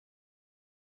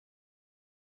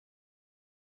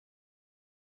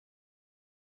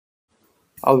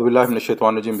A'udhu billahi minash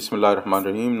shaitanir rajim. Bismillahir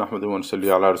rahmanir rahim. Nahmaduhu wa nusalli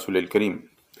ala rasulil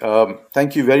kareem.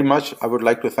 Thank you very much. I would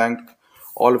like to thank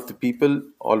all of the people,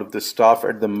 all of the staff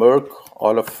at the Merck,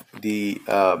 all of the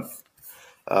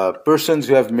persons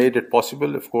who have made it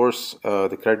possible. Of course,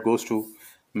 the credit goes to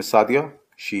Ms. Sadia.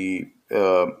 She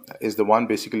is the one,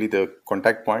 basically the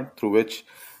contact point through which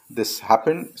this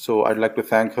happened. So I'd like to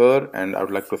thank her, and I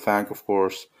would like to thank, of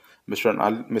course, Mr.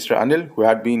 Anil, who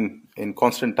had been in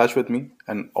constant touch with me,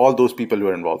 and all those people who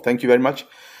were involved. Thank you very much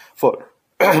for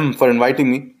for inviting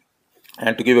me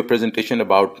and to give a presentation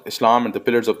about Islam and the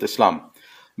pillars of Islam.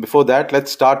 Before that,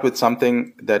 let's start with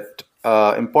something that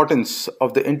importance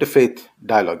of the interfaith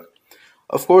dialogue.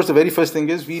 Of course, the very first thing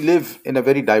is we live in a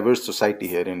very diverse society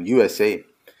here in USA.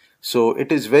 So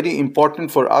it is very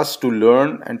important for us to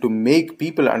learn and to make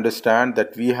people understand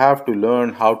that we have to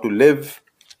learn how to live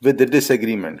with the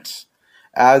disagreements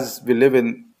as we live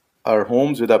in our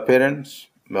homes with our parents,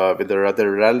 with our other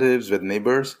relatives, with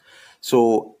neighbors.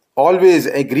 So always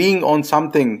agreeing on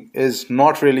something is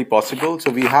not really possible. So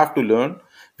we have to learn.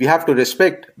 We have to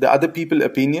respect the other people's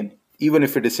opinion, even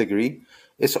if we disagree.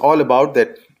 It's all about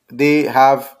that they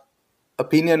have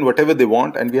opinion, whatever they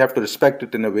want, and we have to respect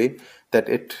it in a way that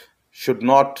it should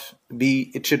not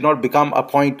become a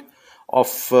point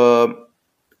of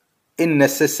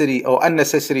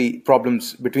unnecessary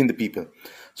problems between the people.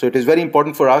 So it is very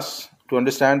important for us to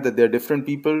understand that there are different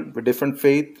people with different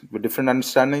faith, with different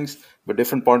understandings, with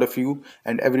different point of view,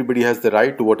 and everybody has the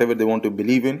right to whatever they want to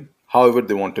believe in, however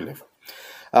they want to live.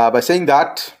 By saying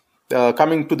that,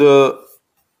 coming to the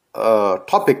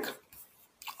topic,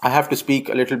 I have to speak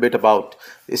a little bit about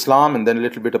Islam and then a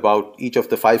little bit about each of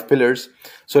the 5 pillars.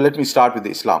 So let me start with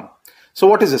Islam. So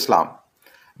what is Islam?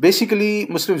 Basically,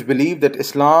 Muslims believe that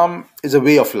Islam is a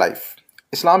way of life.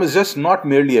 Islam is just not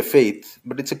merely a faith,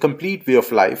 but it's a complete way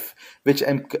of life which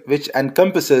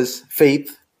encompasses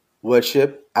faith,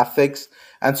 worship, ethics,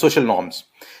 and social norms.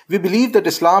 We believe that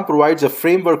Islam provides a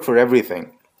framework for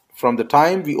everything. From the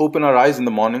time we open our eyes in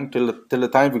the morning till the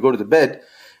time we go to the bed,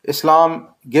 Islam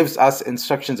gives us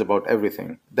instructions about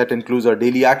everything. That includes our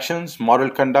daily actions,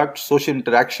 moral conduct, social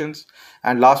interactions,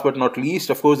 and last but not least,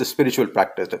 of course, the spiritual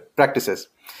practices.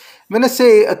 When I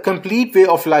say a complete way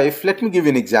of life, let me give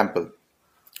you an example.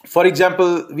 For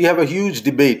example, we have a huge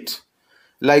debate,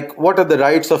 like what are the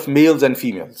rights of males and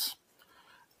females?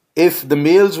 If the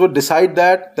males would decide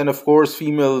that, then of course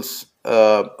females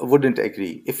wouldn't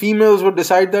agree. If females would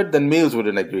decide that, then males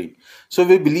wouldn't agree. So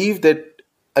we believe that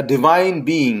a divine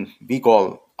being we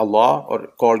call Allah or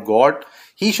call God,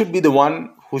 he should be the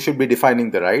one who should be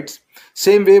defining the rights.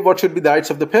 Same way, what should be the rights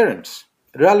of the parents,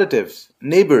 relatives,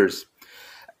 neighbors.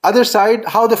 Other side,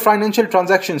 how the financial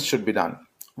transactions should be done.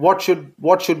 What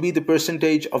should be the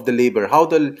percentage of the labor, how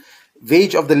the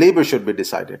wage of the labor should be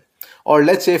decided. Or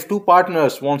let's say if 2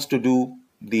 partners wants to do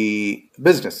the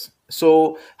business.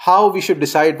 So how we should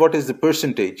decide what is the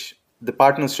percentage the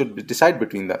partners should decide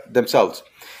between themselves.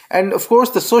 And of course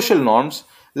the social norms,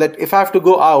 that if I have to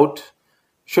go out,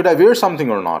 should I wear something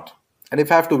or not? And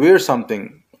if I have to wear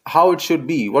something, how it should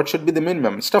be, what should be the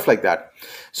minimum, stuff like that.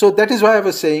 So that is why I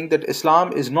was saying that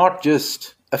Islam is not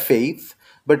just a faith,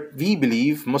 but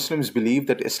Muslims believe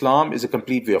that Islam is a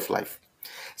complete way of life.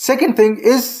 Second thing,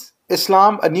 is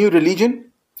Islam a new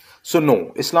religion? So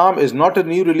no, Islam is not a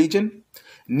new religion.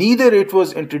 Neither it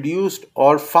was introduced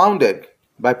or founded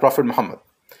by Prophet Muhammad.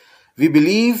 We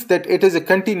believe that it is a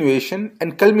continuation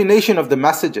and culmination of the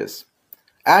messages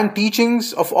and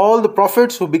teachings of all the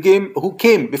prophets who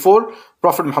came before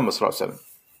Prophet Muhammad sallallahu alaihi wasallam.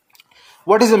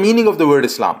 What is the meaning of the word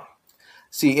Islam?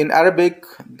 See, in Arabic,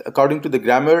 according to the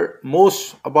grammar,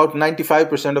 about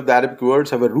 95% of the Arabic words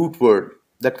have a root word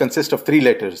that consists of 3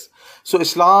 letters. So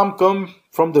Islam comes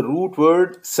from the root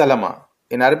word salama.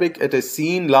 In Arabic, it is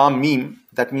sin, lam, mim.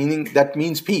 That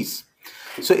means peace.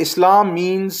 So Islam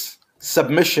means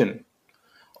submission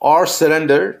or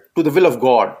surrender to the will of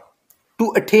God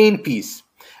to attain peace.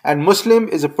 And Muslim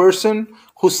is a person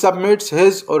who submits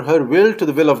his or her will to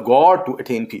the will of God to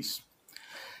attain peace.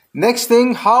 Next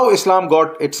thing, how Islam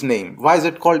got its name. Why is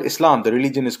it called Islam? The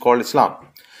religion is called Islam.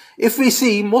 If we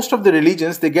see, most of the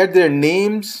religions, they get their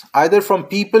names either from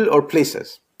people or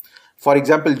places. For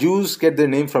example, Jews get their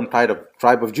name from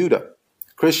tribe of Judah.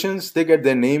 Christians, they get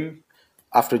their name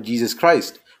after Jesus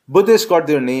Christ. Buddhists got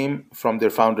their name from their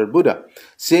founder Buddha.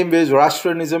 Same way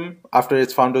Zoroastrianism after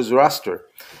its founder Zoroaster.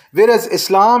 Whereas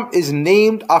Islam is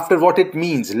named after what it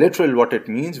means, literal what it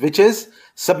means, which is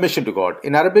submission to God.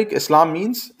 In Arabic, Islam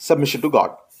means submission to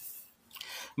God.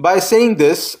 By saying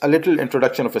this, a little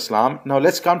introduction of Islam, now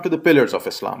let's come to the pillars of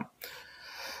Islam.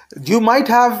 You might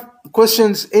have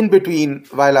questions in between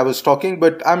while I was talking,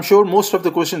 but I'm sure most of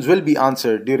the questions will be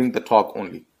answered during the talk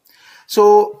only.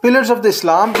 So, pillars of the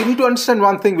Islam, we need to understand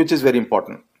one thing which is very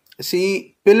important.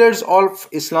 See, pillars of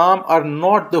Islam are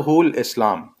not the whole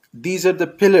Islam. These are the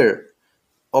pillars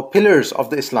of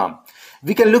the Islam.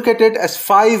 We can look at it as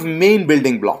 5 main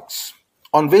building blocks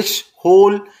on which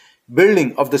whole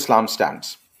building of the Islam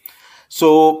stands.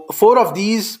 So 4 of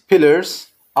these pillars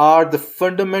are the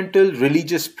fundamental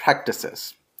religious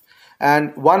practices.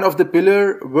 And one of the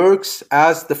pillar works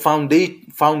as the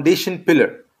foundation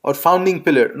pillar or founding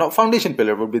pillar. No, foundation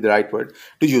pillar would be the right word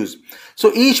to use.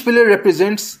 So each pillar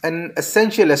represents an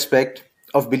essential aspect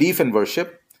of belief and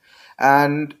worship.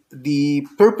 And the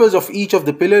purpose of each of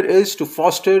the pillar is to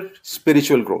foster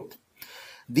spiritual growth.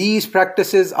 These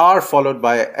practices are followed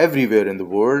by everywhere in the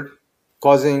world,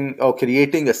 causing or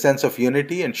creating a sense of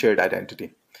unity and shared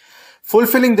identity.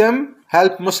 Fulfilling them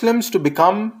help Muslims to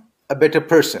become a better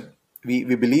person. We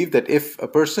believe that if a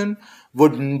person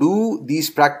would do these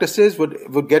practices,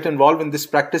 would get involved in these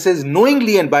practices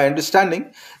knowingly and by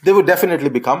understanding, they would definitely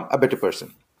become a better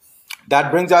person.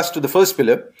 That brings us to the first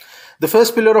pillar. The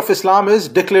first pillar of Islam is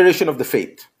declaration of the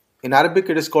faith. In Arabic,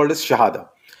 it is called as Shahada.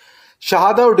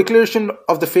 Shahada or declaration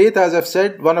of the faith, as I've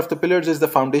said, one of the pillars is the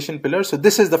foundation pillar. So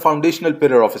this is the foundational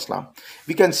pillar of Islam.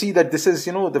 We can see that this is,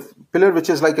 the pillar which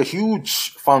is like a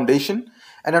huge foundation.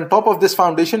 And on top of this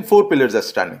foundation, 4 pillars are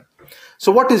standing.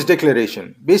 So what is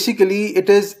declaration? Basically, it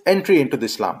is entry into the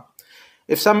Islam.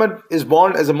 If someone is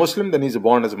born as a Muslim, then he's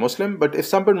born as a Muslim. But if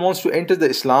someone wants to enter the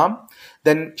Islam,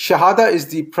 then Shahada is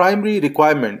the primary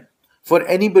requirement for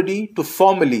anybody to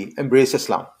formally embrace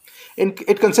Islam.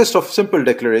 It consists of simple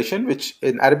declaration, which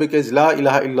in Arabic is La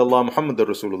ilaha illallah Muhammadur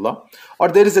Rasulullah. Or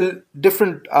there is a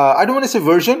different, I don't want to say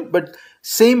version, but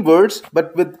same words,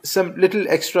 but with some little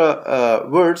extra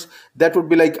words. That would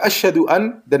be like Ashhadu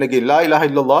an, then again La ilaha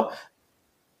illallah,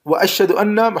 wa ashhadu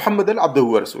anna Muhammadan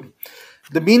abduhu wa rasul.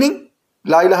 The meaning,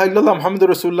 La ilaha illallah Muhammadur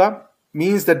Rasulullah,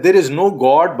 means that there is no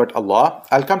God but Allah.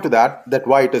 I'll come to that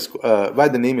why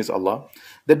the name is Allah.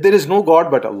 That there is no God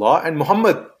but Allah, and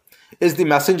Muhammad is the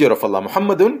messenger of Allah.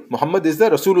 Muhammad is the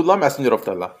Rasulullah, messenger of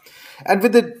Allah. And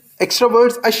with the extra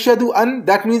words, Ashhadu an,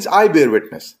 that means I bear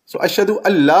witness. So Ashhadu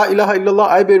Allah ilaha illallah,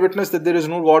 I bear witness that there is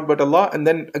no God but Allah. And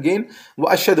then again,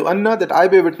 wa ashhadu anna, that I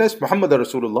bear witness, Muhammad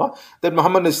Rasulullah, that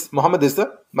Muhammad is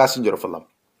the messenger of Allah.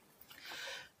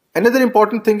 Another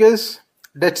important thing is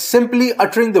that simply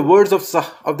uttering the words of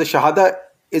the Shahada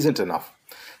isn't enough.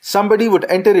 Somebody would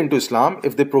enter into Islam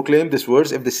if they proclaim these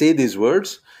words, if they say these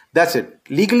words, that's it.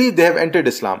 Legally, they have entered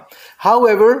Islam.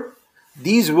 However,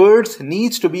 these words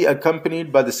needs to be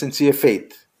accompanied by the sincere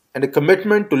faith and a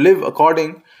commitment to live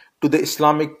according to the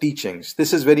Islamic teachings.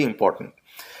 This is very important.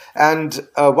 And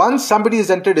once somebody has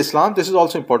entered Islam, this is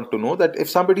also important to know that if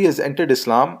somebody has entered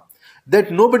Islam,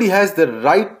 that nobody has the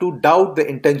right to doubt the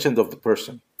intentions of the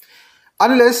person,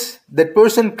 unless that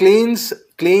person claims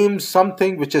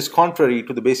something which is contrary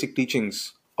to the basic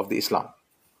teachings of the Islam.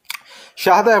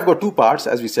 Shahada have got 2 parts,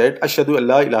 as we said, Ashhadu an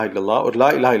la ilaha illallah, or la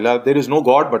ilaha illallah, there is no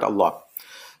God but Allah.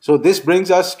 So this brings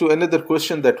us to another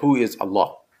question, that who is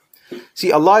Allah?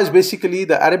 See, Allah is basically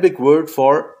the Arabic word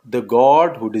for the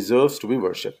God who deserves to be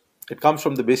worshipped. It comes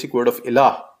from the basic word of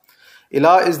ilah.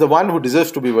 Ilah is the one who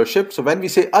deserves to be worshipped. So when we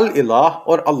say al-ilah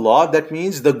or Allah, that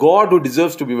means the God who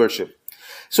deserves to be worshipped.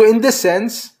 So in this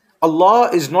sense, Allah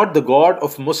is not the God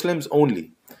of Muslims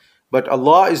only, but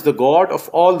Allah is the God of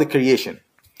all the creation.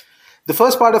 The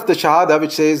first part of the Shahada,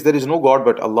 which says there is no God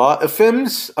but Allah,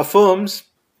 affirms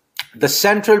the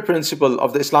central principle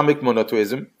of the Islamic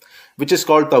monotheism, which is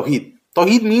called Tawheed.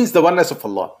 Tawheed means the oneness of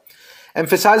Allah,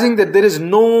 emphasizing that there is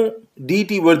no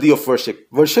deity worthy of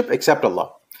worship except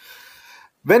Allah.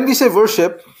 When we say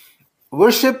worship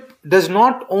does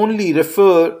not only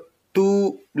refer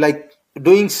to like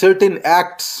doing certain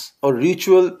acts or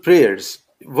ritual prayers.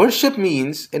 Worship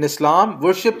means, in Islam,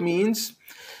 worship means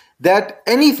that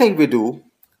anything we do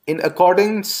in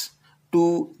accordance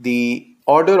to the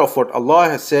order of what Allah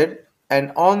has said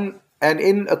and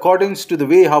in accordance to the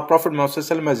way how Prophet Muhammad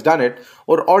ﷺ has done it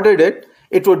or ordered it,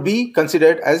 it would be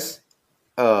considered as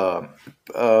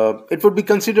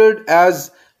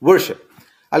worship.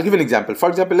 I'll give an example. For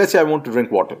example, let's say I want to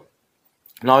drink water.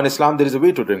 Now in Islam, there is a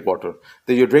way to drink water.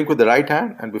 That you drink with the right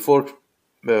hand, and before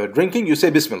drinking, you say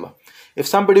Bismillah. If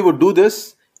somebody would do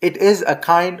this, it is a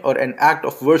kind or an act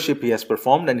of worship he has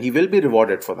performed, and he will be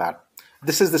rewarded for that.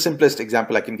 This is the simplest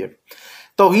example I can give.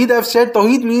 Tawheed, I've said,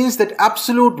 Tawheed means that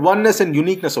absolute oneness and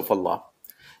uniqueness of Allah.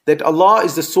 That Allah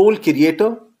is the sole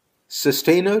creator,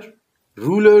 sustainer,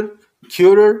 ruler,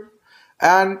 curer,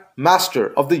 and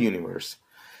master of the universe.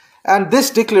 And this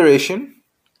declaration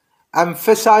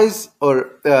emphasize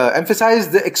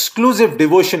the exclusive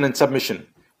devotion and submission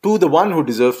to the one who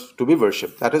deserves to be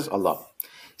worshipped, that is Allah.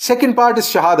 Second part is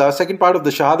Shahada. Second part of the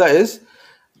Shahada is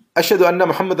Ashhadu anna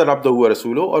Muhammadan abduhu wa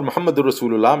rasuluhu, or Muhammadur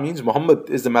Rasulullah, means Muhammad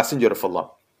is the messenger of Allah.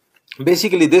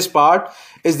 Basically, this part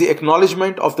is the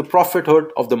acknowledgement of the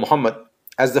prophethood of the Muhammad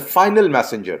as the final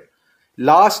messenger,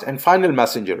 last and final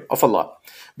messenger of Allah.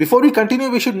 Before we continue,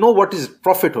 we should know what is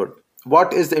prophethood.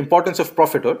 What is the importance of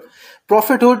prophethood?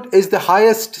 Prophethood is the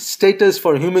highest status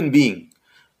for a human being,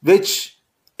 which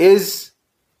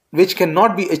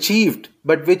cannot be achieved,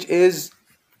 but which is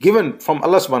given from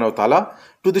Allah subhanahu wa ta'ala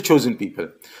to the chosen people.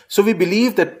 So we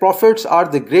believe that prophets are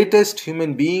the greatest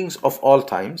human beings of all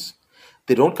times.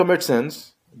 They don't commit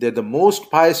sins. They're the most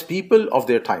pious people of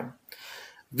their time.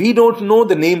 We don't know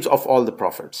the names of all the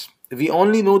prophets. We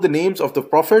only know the names of the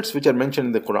prophets which are mentioned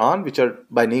in the Quran, which are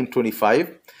by name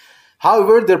 25.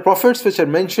 However, there are prophets which are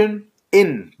mentioned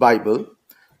in Bible.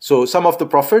 So some of the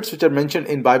prophets which are mentioned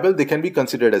in Bible, they can be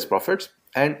considered as prophets.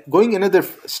 And going another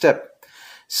step,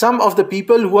 some of the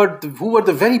people who are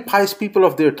the very pious people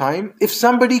of their time, if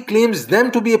somebody claims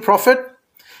them to be a prophet,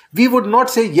 we would not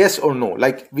say yes or no.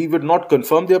 Like, we would not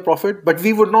confirm their prophet, but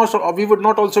we would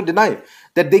not also deny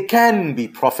that they can be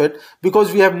prophet,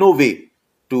 because we have no way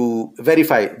to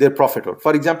verify their prophethood.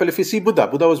 For example, if we see Buddha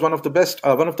was one of the best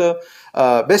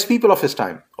people of his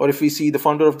time. Or if we see the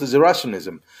founder of the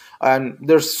Zoroastrianism, and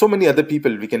there's so many other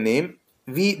people we can name.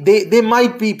 They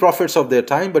might be prophets of their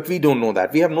time, but we don't know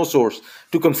that. We have no source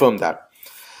to confirm that.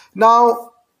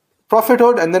 Now,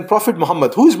 prophethood, and then Prophet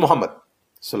Muhammad. Who is Muhammad?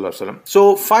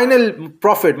 So, final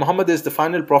prophet, Muhammad is the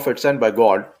final prophet sent by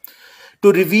God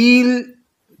to reveal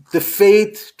the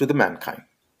faith to the mankind.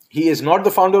 He is not the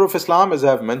founder of Islam, as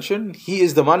I have mentioned. He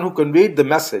is the one who conveyed the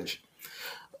message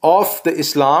of the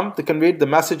Islam, to convey the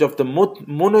message of the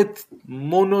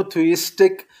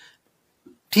monotheistic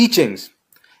teachings,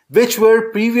 which were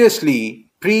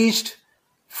previously preached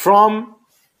from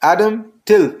Adam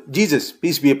till Jesus,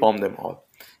 peace be upon them all.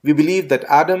 We believe that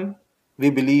Adam, we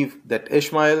believe that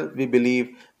Ishmael, we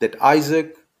believe that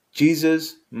Isaac,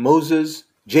 Jesus, Moses,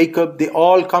 Jacob, they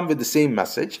all come with the same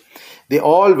message. They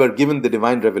all were given the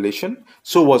divine revelation.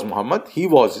 So was Muhammad. He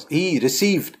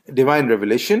received divine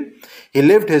revelation. He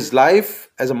lived his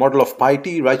life as a model of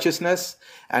piety, righteousness,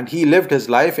 and he lived his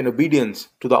life in obedience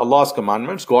to the Allah's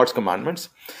commandments, God's commandments.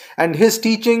 And his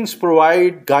teachings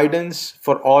provide guidance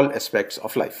for all aspects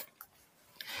of life.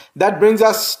 That brings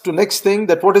us to next thing,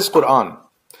 that what is Quran?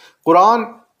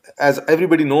 Quran, as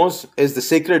everybody knows, is the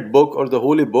sacred book or the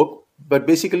holy book. But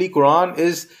basically Quran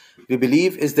we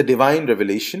believe, is the divine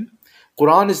revelation.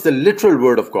 Quran is the literal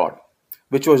word of God,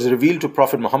 which was revealed to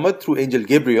Prophet Muhammad through Angel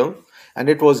Gabriel, and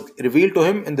it was revealed to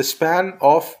him in the span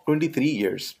of 23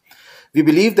 years. We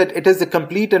believe that it is the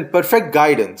complete and perfect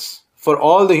guidance for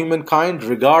all the humankind,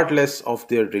 regardless of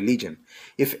their religion.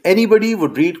 If anybody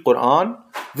would read Quran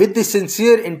with the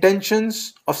sincere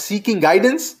intentions of seeking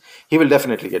guidance, he will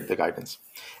definitely get the guidance.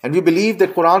 And we believe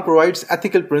that Quran provides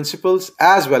ethical principles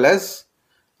as well as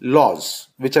laws,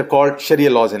 which are called Sharia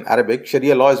laws in Arabic.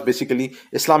 Sharia law is basically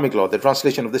Islamic law, the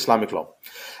translation of the Islamic law.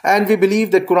 And we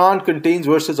believe that Quran contains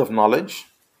verses of knowledge,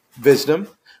 wisdom.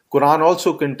 Quran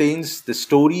also contains the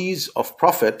stories of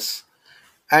prophets,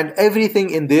 and everything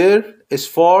in there is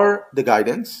for the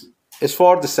guidance, is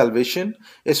for the salvation,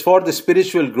 is for the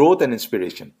spiritual growth and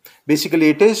inspiration. Basically,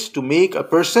 it is to make a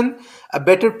person a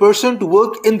better person to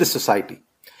work in the society.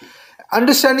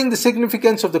 Understanding the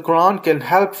significance of the Quran can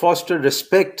help foster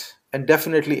respect and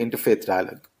definitely interfaith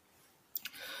dialogue.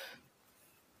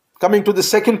 Coming to the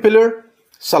second pillar,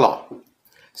 Salah.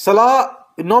 Salah,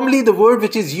 normally the word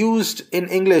which is used in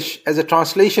English as a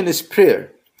translation is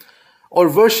prayer or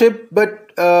worship,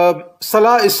 but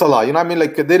Salah is Salah.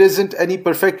 There isn't any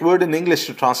perfect word in English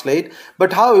to translate,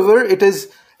 but however, it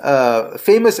is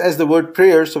famous as the word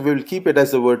prayer, so we will keep it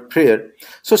as the word prayer.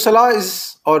 So Salah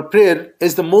or prayer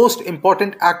is the most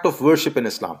important act of worship in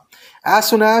Islam. As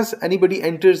soon as anybody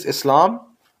enters Islam,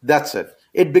 that's it.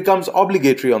 It becomes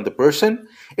obligatory on the person.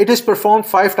 It is performed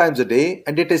 5 times a day,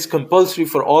 and it is compulsory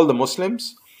for all the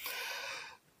Muslims.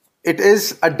 It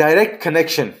is a direct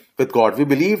connection with God. We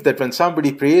believe that when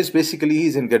somebody prays, basically he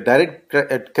is in a direct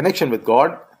connection with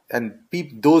God, and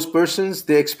those persons,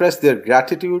 they express their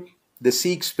gratitude, they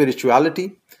seek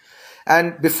spirituality,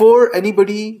 and before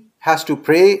anybody has to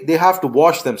pray, they have to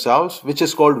wash themselves, which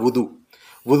is called wudu.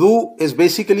 Wudu is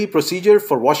basically procedure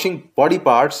for washing body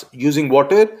parts using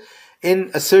water in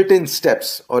a certain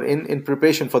steps, or in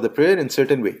preparation for the prayer in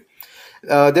certain way.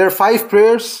 There are 5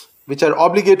 prayers which are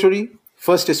obligatory.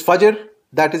 First is Fajr,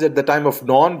 that is at the time of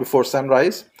dawn before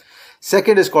sunrise.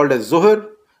 Second is called as Zuhr,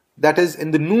 that is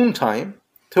in the noon time.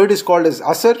 Third is called as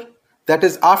Asr, that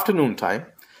is afternoon time.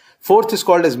 Fourth is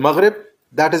called as Maghrib,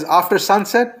 that is after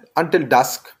sunset until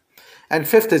dusk. And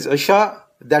fifth is Isha,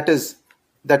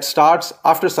 that starts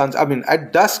after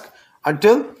at dusk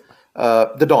until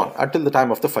the dawn, until the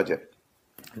time of the Fajr.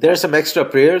 There are some extra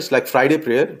prayers like Friday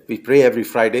prayer. We pray every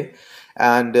Friday,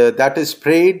 and that is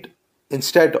prayed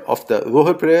instead of the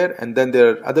Dhuhr prayer. And then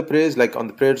there are other prayers like on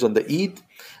the prayers on the Eid,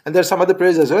 and there are some other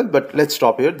prayers as well, but let's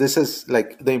stop here. This is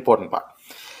like the important part.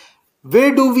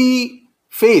 Where do we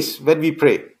face when we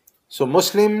pray? So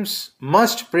Muslims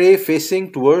must pray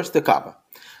facing towards the Kaaba.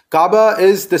 Kaaba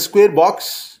is the square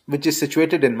box which is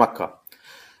situated in Makkah.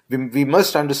 We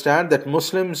must understand that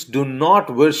Muslims do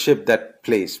not worship that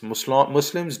place.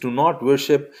 Muslims do not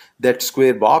worship that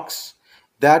square box.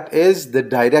 That is the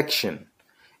direction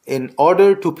in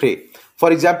order to pray.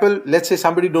 For example, let's say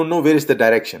somebody don't know where is the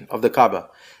direction of the Kaaba.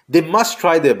 They must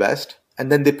try their best and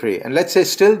then they pray. And let's say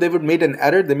still they would made an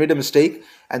error, they made a mistake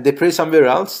and they pray somewhere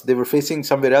else. They were facing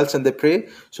somewhere else and they pray.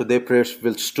 So their prayers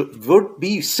would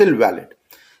be still valid.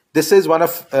 This is one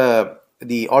of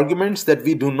the arguments that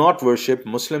we do not worship.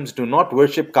 Muslims do not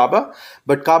worship Kaaba,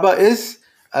 but Kaaba is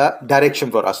a direction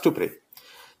for us to pray.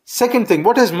 Second thing,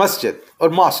 what is masjid or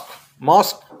mosque?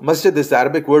 Masjid is the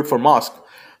Arabic word for mosque.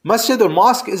 Masjid or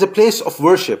mosque is a place of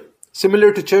worship,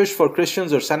 similar to church for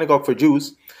Christians or synagogue for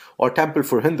Jews or temple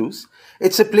for Hindus.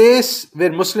 It's a place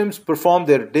where Muslims perform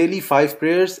their daily 5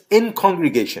 prayers in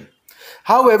congregation.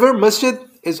 However, masjid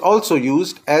is also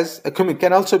used as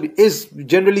is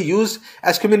generally used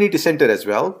as community center as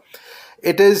well.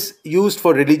 It is used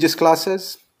for religious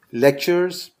classes,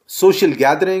 lectures, social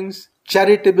gatherings,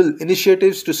 charitable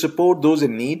initiatives to support those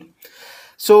in need.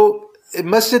 So a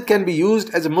masjid can be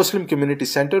used as a Muslim community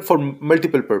center for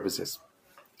multiple purposes.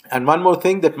 And one more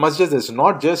thing, that masjid is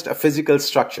not just a physical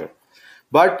structure,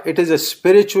 but it is a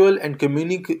spiritual and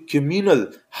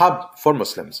communal hub for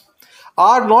Muslims.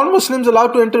 Are non-Muslims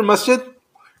allowed to enter masjid?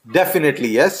 Definitely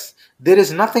yes. There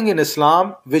is nothing in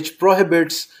Islam which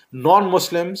prohibits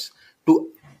non-Muslims to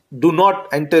do not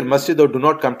enter masjid or do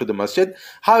not come to the masjid.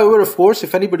 However, of course,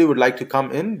 if anybody would like to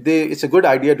come in, it's a good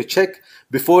idea to check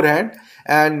beforehand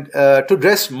and to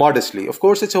dress modestly. Of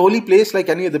course, it's a holy place like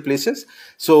any other places.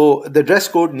 So the dress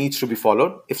code needs to be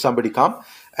followed if somebody come.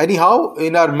 Anyhow,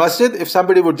 in our masjid, if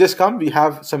somebody would just come, we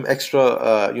have some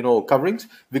extra, coverings.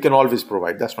 We can always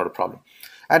provide. That's not a problem.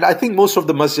 And I think most of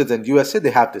the masjids in USA,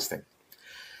 they have this thing.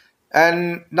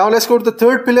 And now let's go to the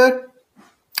third pillar.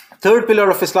 Third pillar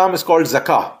of Islam is called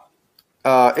zakah.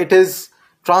 It is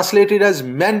translated as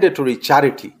mandatory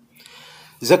charity.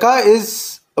 Zakah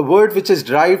is a word which is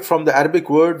derived from the Arabic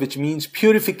word which means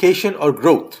purification or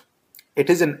growth. It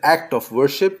is an act of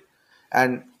worship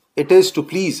and it is to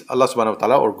please Allah subhanahu wa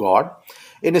ta'ala or God.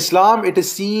 In Islam, it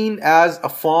is seen as a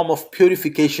form of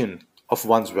purification of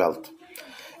one's wealth.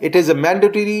 It is a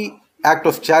mandatory act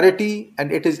of charity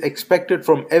and it is expected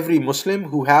from every Muslim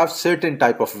who have certain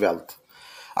type of wealth.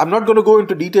 I'm not going to go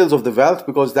into details of the wealth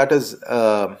because that is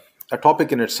a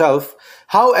topic in itself.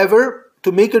 However,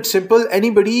 to make it simple,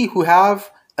 anybody who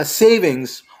have a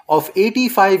savings of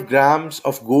 85 grams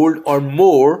of gold or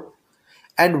more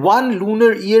and 1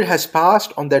 lunar year has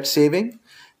passed on that saving,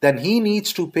 then he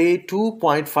needs to pay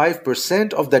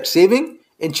 2.5% of that saving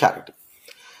in charity.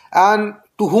 And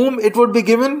to whom it would be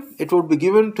given? It would be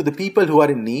given to the people who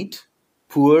are in need,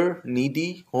 poor,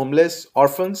 needy, homeless,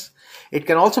 orphans. It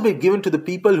can also be given to the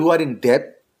people who are in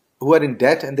debt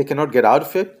and they cannot get out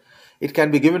of it. It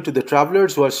can be given to the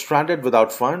travelers who are stranded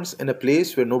without funds in a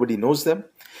place where nobody knows them.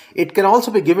 It can also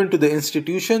be given to the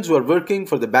institutions who are working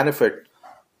for the benefit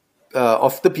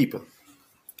of the people.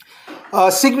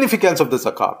 Significance of the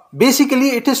zakah. Basically,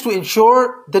 it is to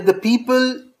ensure that the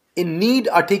people in need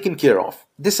are taken care of.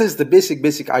 This is the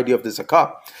basic idea of the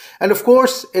zakah. And of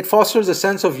course, it fosters a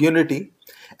sense of unity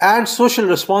and social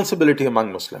responsibility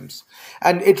among Muslims.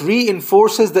 And it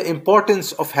reinforces the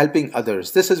importance of helping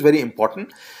others. This is very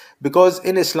important because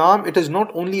in Islam, it is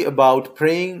not only about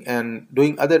praying and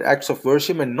doing other acts of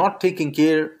worship and not taking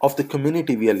care of the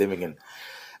community we are living in.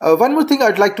 One more thing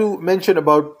I'd like to mention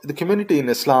about the community in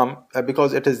Islam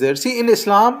because it is there. See, in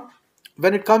Islam,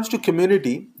 when it comes to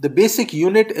community, the basic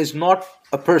unit is not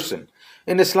a person.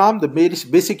 In Islam, the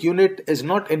basic unit is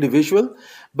not individual,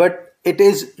 but it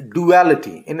is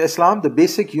duality. In Islam, the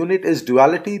basic unit is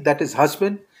duality, that is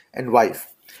husband and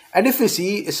wife. And if we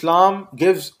see, Islam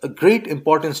gives a great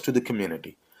importance to the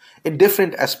community in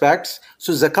different aspects.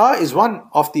 So zakah is one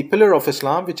of the pillar of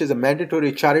Islam, which is a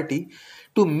mandatory charity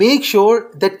to make sure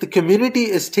that the community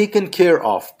is taken care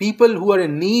of. People who are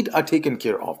in need are taken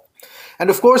care of. And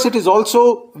of course, it is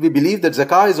also, we believe that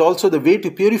zakah is also the way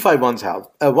to purify one's health,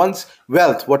 one's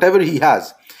wealth, whatever he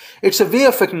has. It's a way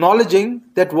of acknowledging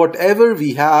that whatever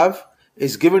we have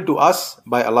is given to us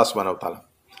by Allah subhanahu wa ta'ala.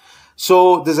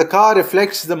 So the zakah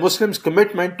reflects the Muslim's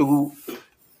commitment to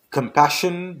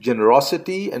compassion,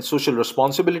 generosity, and social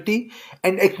responsibility,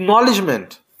 and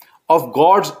acknowledgement of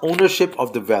God's ownership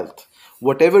of the wealth.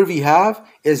 Whatever we have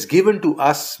is given to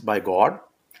us by God,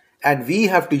 and we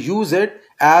have to use it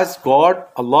as God,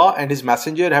 Allah, and His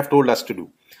Messenger have told us to do.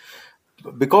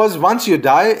 Because once you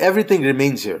die, everything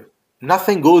remains here.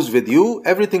 Nothing goes with you.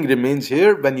 Everything remains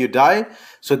here when you die.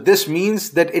 So this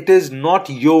means that it is not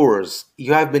yours.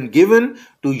 You have been given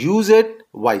to use it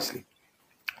wisely.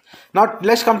 Now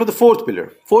let's come to the fourth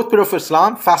pillar. Fourth pillar of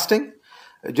Islam, fasting.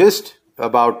 Just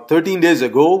about 13 days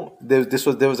ago, there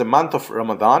was a month of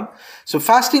Ramadan. So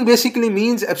fasting basically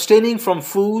means abstaining from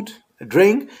food,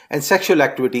 drink, and sexual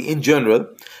activity in general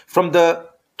from the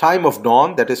time of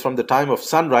dawn, that is from the time of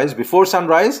sunrise, before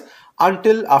sunrise,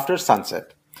 until after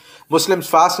sunset. Muslims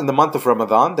fast in the month of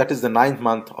Ramadan, that is the 9th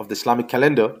month of the Islamic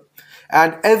calendar,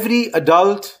 and every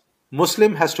adult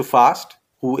Muslim has to fast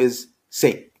who is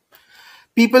sane.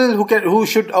 People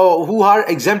who are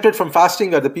exempted from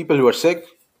fasting are the people who are sick,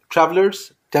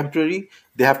 travelers, temporary,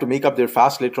 they have to make up their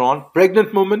fast later on.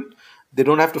 Pregnant women, they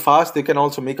don't have to fast, they can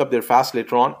also make up their fast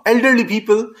later on. Elderly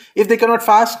people, if they cannot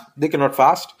fast, they cannot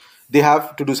fast. They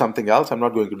have to do something else. I'm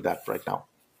not going to do that right now.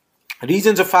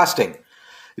 Reasons of fasting.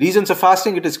 Reasons of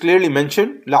fasting, it is clearly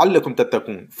mentioned, لَعَلَّكُمْ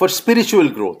تَتَّقُونَ, for spiritual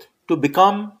growth, to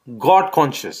become God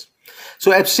conscious.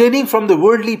 So abstaining from the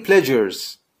worldly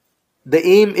pleasures, the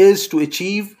aim is to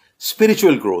achieve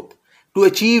spiritual growth, to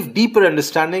achieve deeper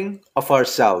understanding of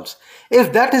ourselves.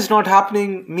 If that is not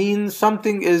happening, means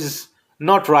something is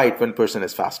not right when person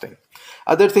is fasting.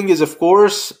 Other thing is, of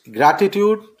course,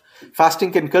 gratitude.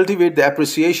 Fasting can cultivate the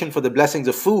appreciation for the blessings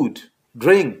of food,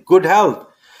 drink, good health,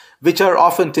 which are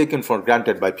often taken for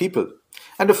granted by people.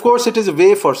 And of course, it is a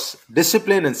way for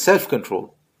discipline and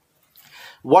self-control.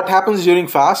 What happens during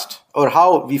fast, or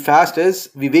how we fast,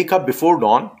 is we wake up before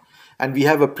dawn and we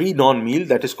have a pre-dawn meal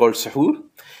that is called suhoor,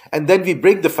 and then we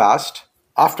break the fast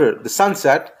after the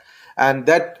sunset, and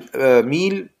that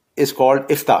meal is called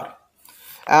iftar.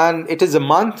 And it is a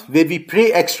month where we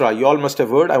pray extra. You all must have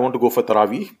heard, I want to go for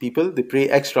Taraweeh. People, they pray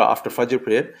extra after Fajr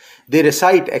prayer. They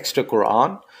recite extra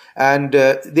Quran, and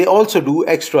they also do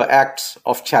extra acts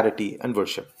of charity and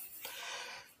worship.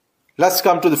 Let's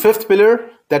come to the fifth pillar,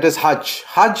 that is Hajj.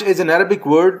 Hajj is an Arabic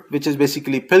word which is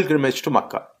basically pilgrimage to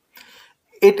Makkah.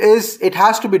 It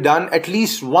has to be done at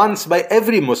least once by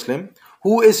every Muslim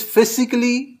who is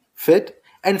physically fit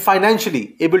and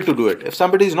financially able to do it. If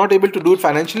somebody is not able to do it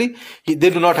financially,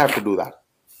 they do not have to do that.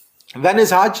 When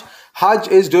is Hajj? Hajj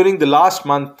is during the last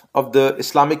month of the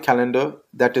Islamic calendar,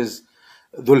 that is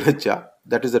Dhul Hijjah,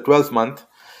 that is the 12th month,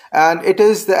 and it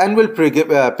is the annual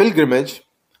pilgrimage.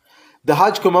 The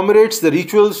Hajj commemorates the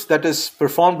rituals that is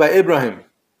performed by Abraham,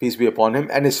 peace be upon him,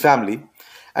 and his family.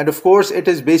 And of course, it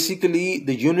is basically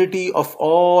the unity of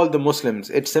all the Muslims.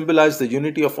 It symbolizes the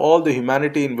unity of all the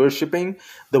humanity in worshipping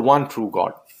the one true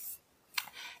God.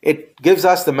 It gives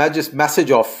us the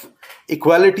message of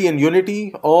equality and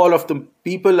unity. All of the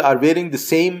people are wearing the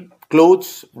same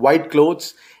clothes, white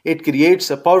clothes. It creates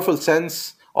a powerful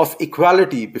sense of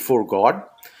equality before God.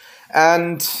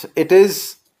 And it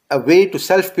is a way to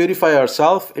self-purify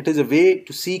ourselves. It is a way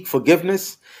to seek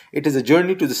forgiveness. It is a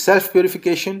journey to the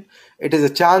self-purification. It is a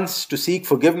chance to seek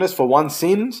forgiveness for one's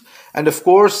sins. And of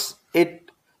course, it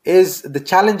is the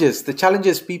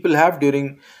challenges people have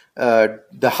during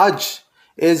the Hajj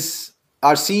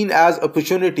are seen as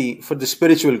opportunity for the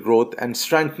spiritual growth and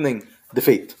strengthening the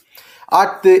faith.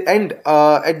 At the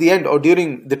end or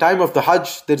during the time of the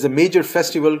Hajj, there is a major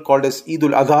festival called as Eid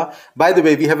al-Adha. By the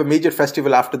way, we have a major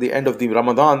festival after the end of the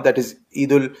Ramadan, that is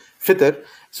Eid al-Fitr.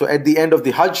 So at the end of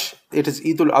the Hajj, it is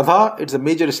Eid al-Adha. It's a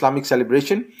major Islamic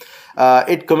celebration.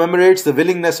 It commemorates the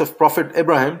willingness of Prophet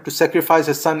Abraham to sacrifice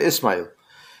his son Ismail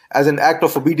as an act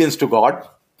of obedience to God.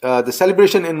 The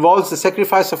celebration involves the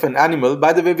sacrifice of an animal,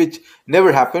 by the way, which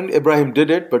never happened. Abraham did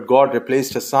it, but God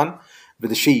replaced his son with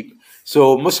a sheep.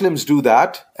 So Muslims do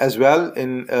that as well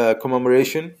in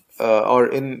commemoration or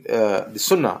in the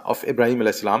Sunnah of Ibrahim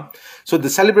alayhi salam. So the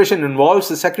celebration involves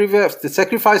the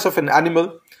sacrifice of an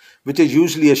animal, which is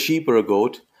usually a sheep or a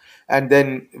goat, and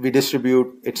then we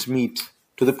distribute its meat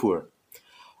to the poor.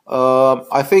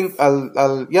 I think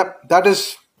that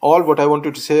is all what I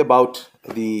wanted to say about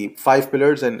the 5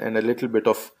 pillars and a little bit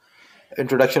of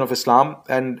introduction of Islam.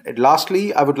 And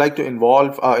lastly, I would like to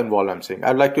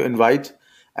I'd like to invite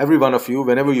every one of you,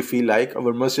 whenever you feel like,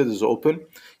 our masjid is open.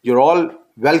 You're all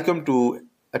welcome to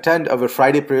attend our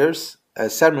Friday prayers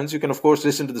as sermons, you can of course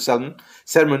listen to the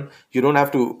sermon. You don't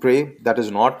have to pray. That is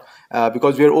not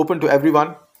because we are open to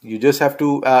everyone. You just have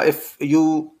to, if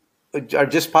you are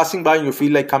just passing by and you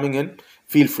feel like coming in,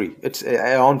 feel free. It's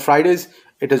on Fridays.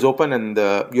 It is open, and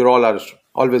you're all are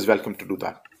always welcome to do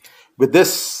that. With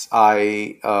this,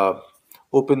 I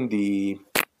open the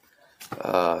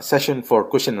session for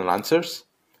question and answers.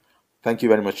 Thank you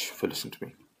very much for listening to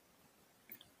me.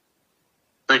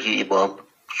 Thank you, Imam.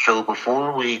 So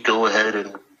before we go ahead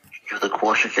and do the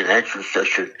questions and answers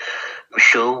session,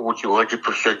 Michelle, would you like to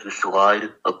present your slide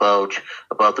about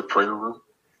the prayer room?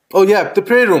 Oh yeah, the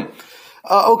prayer room.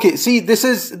 Okay, see, this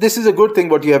is a good thing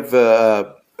what you have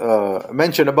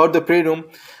mentioned about the prayer room.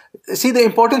 See the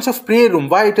importance of prayer room.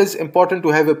 Why it is important to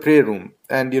have a prayer room,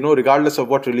 and regardless of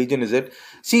what religion is it.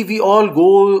 See, we all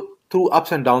go through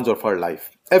ups and downs of our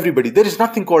life. Everybody. There is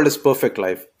nothing called as perfect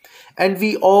life, and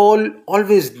we all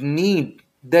always need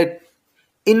that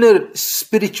inner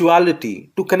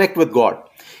spirituality to connect with God.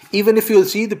 Even if you'll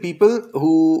see the people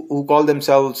who call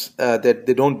themselves that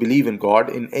they don't believe in God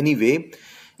in any way,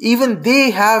 even they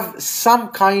have some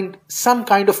kind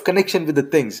of connection with the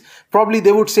things. Probably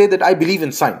they would say that I believe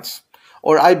in science,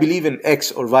 or I believe in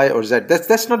X or Y or Z.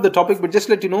 That's not the topic, but just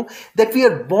let you know that we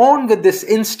are born with this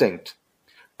instinct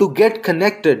to get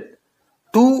connected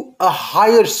to a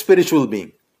higher spiritual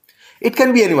being. It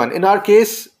can be anyone. In our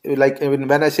case, like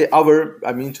when I say our,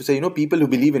 I mean to say, people who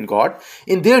believe in God.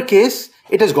 In their case,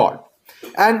 it is God.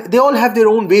 And they all have their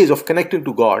own ways of connecting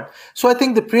to God. So I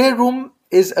think the prayer room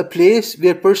is a place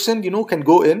where a person, can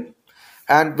go in.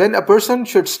 And when a person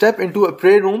should step into a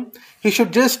prayer room, he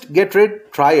should just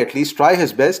try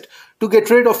his best to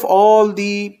get rid of all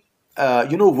the,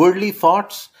 worldly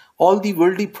thoughts, all the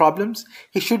worldly problems.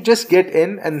 He should just get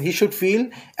in, and he should feel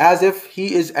as if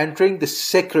he is entering the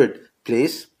sacred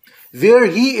place where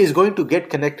he is going to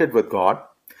get connected with God.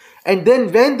 And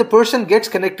then when the person gets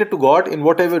connected to God in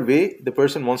whatever way the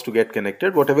person wants to get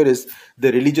connected, whatever is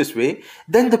the religious way,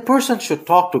 then the person should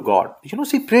talk to God.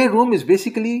 See, prayer room is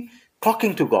basically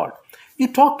talking to God.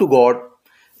 You talk to God.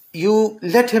 You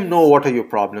let him know what are your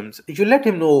problems. You let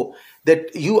him know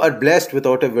that you are blessed with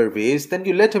whatever ways. Then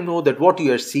you let him know that what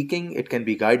you are seeking, it can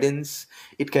be guidance.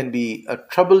 It can be a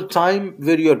troubled time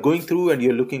where you are going through and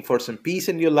you're looking for some peace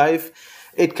in your life.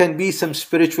 It can be some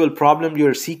spiritual problem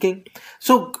you're seeking.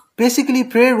 So basically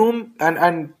prayer room,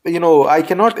 and I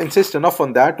cannot insist enough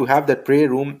on that, to have that prayer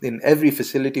room in every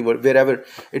facility wherever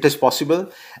it is possible.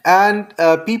 And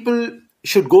people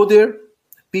should go there.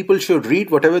 People should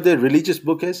read whatever their religious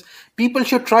book is. People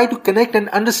should try to connect and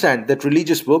understand that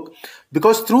religious book,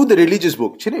 because through the religious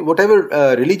book,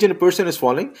 whatever religion a person is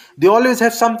following, they always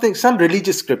have some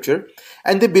religious scripture,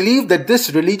 and they believe that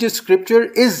this religious scripture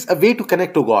is a way to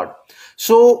connect to God.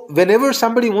 So whenever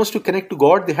somebody wants to connect to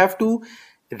God, they have to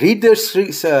read their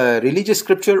religious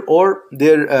scripture or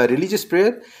their religious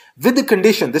prayer with the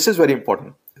condition, this is very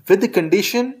important, with the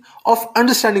condition of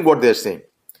understanding what they're saying.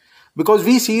 Because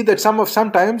we see that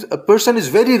sometimes a person is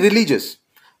very religious.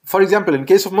 For example, in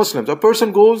case of Muslims, a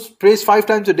person goes, prays 5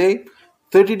 times a day,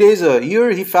 30 days a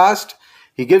year, he fasts,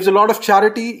 he gives a lot of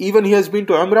charity, even he has been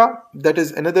to Umrah, that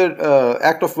is another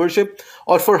act of worship,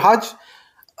 or for Hajj.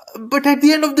 But at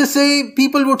the end of the day,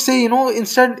 people would say,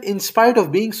 instead, in spite of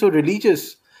being so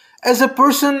religious, as a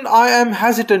person, I am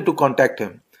hesitant to contact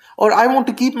him, or I want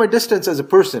to keep my distance as a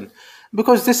person.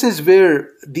 Because this is where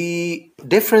the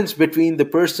difference between the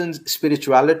person's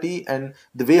spirituality and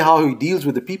the way how he deals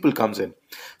with the people comes in.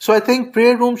 So I think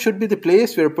prayer room should be the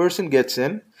place where a person gets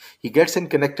in, he gets in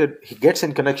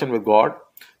connection with God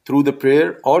through the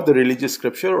prayer or the religious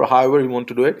scripture, or however you want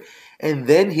to do it. And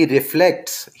then he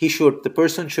reflects, the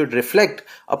person should reflect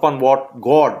upon what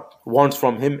God wants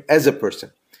from him as a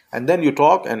person. And then you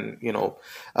talk, and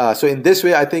so in this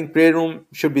way, I think prayer room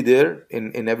should be there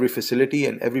in every facility,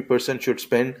 and every person should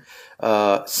spend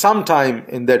some time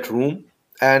in that room.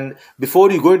 And before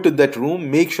you go into that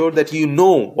room, make sure that you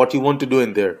know what you want to do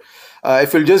in there.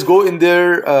 If you'll just go in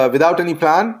there without any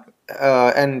plan,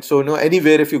 and so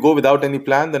anywhere if you go without any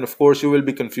plan, then of course you will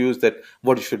be confused that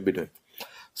what you should be doing.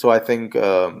 So I think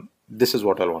this is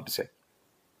what I want to say.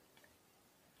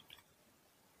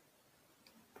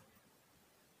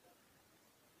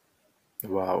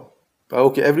 Wow.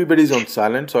 Okay, everybody's on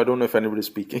silent, so I don't know if anybody's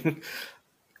speaking.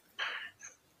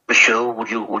 Michelle, would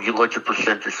you like to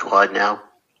present the slide now?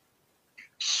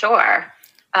 Sure.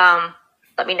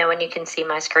 Let me know when you can see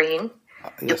my screen.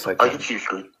 Yes, I can see your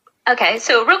screen. Okay,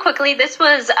 so real quickly, this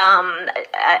was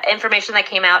information that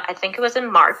came out, I think it was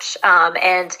in March.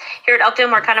 And here at Elkton,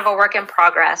 we're kind of a work in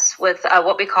progress with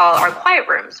what we call our quiet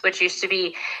rooms, which used to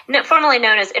be formerly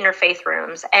known as interfaith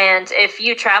rooms. And if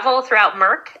you travel throughout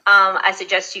Merck, I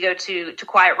suggest you go to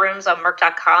quiet rooms on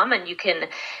Merck.com, and you can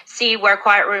see where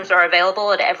quiet rooms are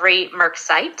available at every Merck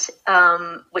site,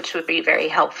 which would be very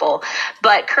helpful.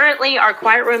 But currently, our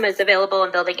quiet room is available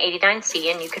in Building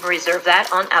 89C, and you can reserve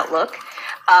that on Outlook.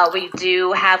 We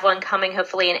do have one coming,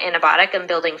 hopefully, in Antibiotic in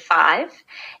Building 5.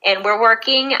 And we're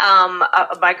working,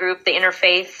 my group, the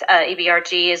Interfaith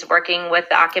EBRG, is working with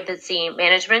the Occupancy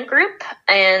Management Group.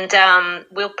 And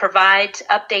we'll provide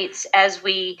updates as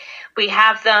we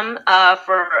have them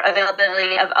for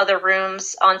availability of other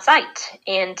rooms on site.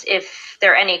 And if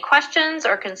there are any questions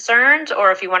or concerns,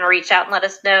 or if you want to reach out and let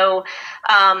us know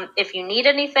if you need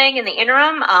anything in the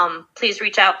interim, please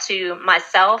reach out to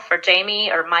myself or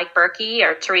Jamie or Mike Berkey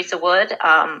or Teresa Wood.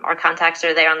 Our contacts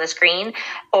are there on the screen,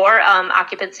 or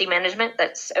Occupancy Management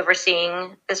that's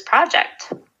overseeing this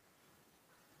project.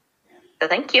 So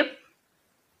thank you.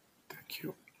 Thank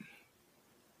you.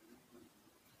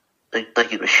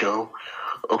 Thank you, Michelle.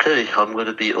 Okay, I'm going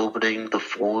to be opening the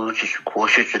floor to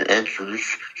questions and answers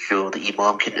so the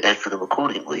Imam can answer them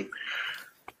accordingly.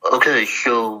 Okay,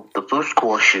 so the first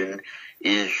question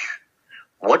is,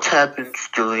 what happens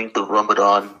during the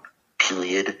Ramadan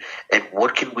period, and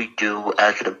what can we do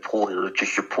as an employer to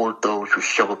support those who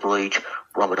celebrate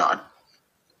Ramadan?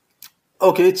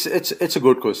 Okay, it's a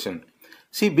good question.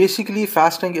 See, basically,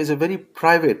 fasting is a very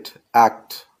private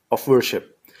act of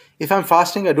worship. If I'm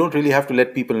fasting, I don't really have to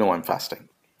let people know I'm fasting,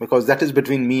 because that is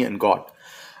between me and God.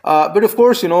 But of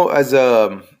course, as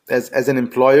an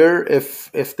employer,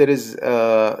 if there is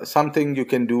something you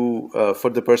can do for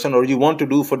the person, or you want to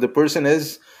do for the person,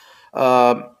 is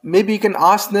maybe you can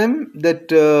ask them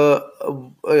that,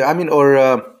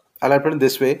 I'll put it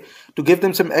this way, to give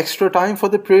them some extra time for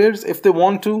the prayers if they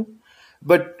want to.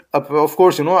 But of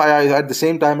course, I at the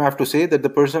same time I have to say that the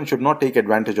person should not take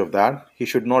advantage of that. He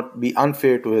should not be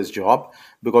unfair to his job,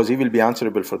 because he will be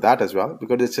answerable for that as well,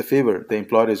 because it's a favor the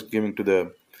employer is giving to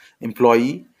the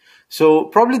employee. So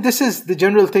probably this is the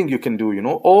general thing you can do,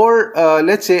 or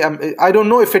let's say, I don't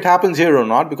know if it happens here or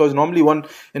not, because normally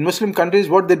in Muslim countries,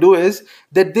 what they do is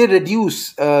that they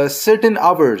reduce certain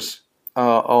hours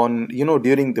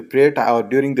during the prayer time, or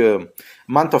during the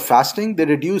month of fasting. They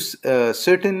reduce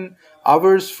certain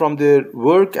hours from their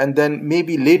work, and then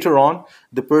maybe later on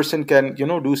the person can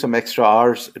do some extra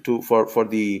hours for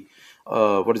the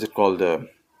what is it called, the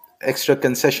extra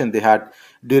concession they had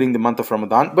during the month of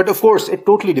Ramadan. But of course, it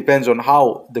totally depends on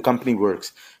how the company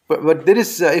works. But there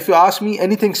is, if you ask me,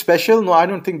 anything special? No, I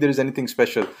don't think there is anything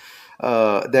special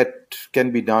that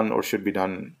can be done or should be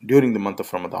done during the month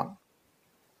of Ramadan.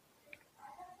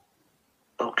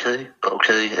 Okay,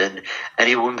 and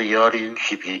anyone in the audience,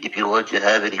 if you like to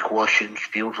have any questions,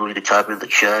 feel free to type in the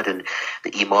chat, and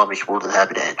the Imam is more than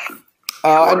happy to answer.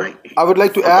 And I would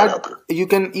like to add, you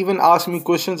can even ask me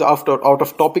questions out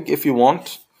of topic if you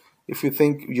want. If you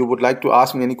think you would like to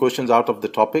ask me any questions out of the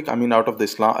topic, out of the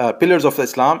Islam, pillars of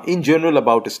Islam, in general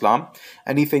about Islam,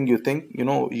 anything you think,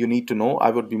 you need to know, I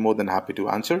would be more than happy to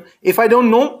answer. If I don't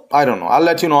know, I don't know. I'll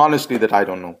let you know honestly that I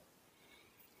don't know.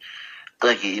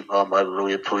 Thank you, Imam. I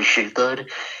really appreciate that.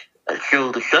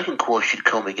 So the second question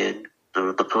coming in,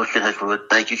 the person has wrote,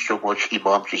 thank you so much,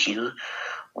 Imam Zaheer.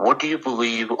 What do you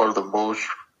believe are the most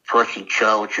pressing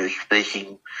challenges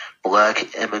facing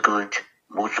Black immigrant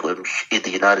Muslims in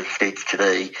the United States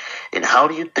today, and how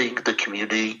do you think the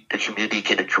community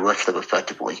can address them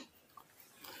effectively?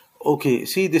 Okay,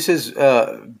 see, this is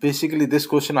basically, this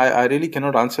question I really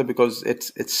cannot answer, because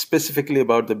it's specifically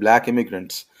about the Black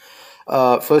immigrants.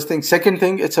 First thing. Second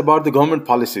thing, it's about the government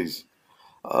policies.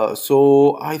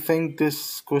 So I think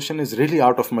this question is really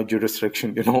out of my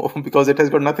jurisdiction, because it has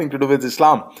got nothing to do with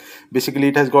Islam. Basically,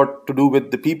 it has got to do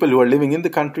with the people who are living in the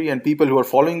country and people who are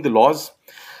following the laws.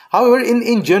 However,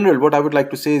 in general, what I would like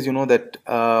to say is, that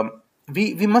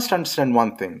we must understand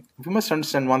one thing. We must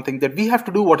understand one thing, that we have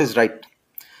to do what is right.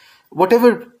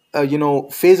 Whatever,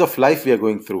 phase of life we are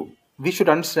going through, we should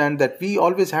understand that we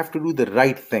always have to do the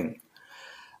right thing.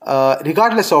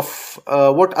 Regardless of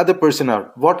what other person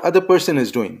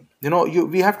is doing,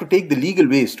 we have to take the legal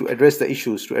ways to address the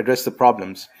issues, to address the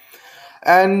problems.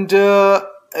 And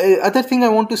other thing I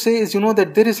want to say is,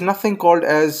 that there is nothing called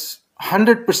as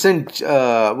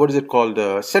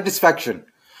 100% satisfaction.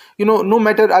 no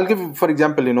matter, I'll give, for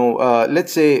example,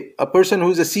 let's say a person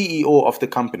who's a CEO of the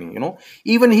company,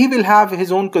 even he will have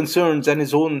his own concerns and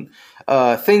his own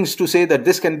things to say that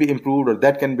this can be improved or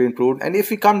that can be improved. And if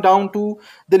we come down to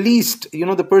the least,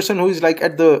 the person who is like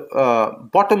at the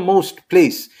bottommost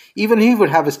place, even he would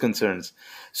have his concerns.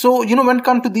 So, when it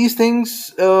comes to these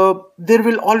things, there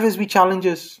will always be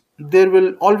challenges. There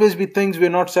will always be things we're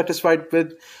not satisfied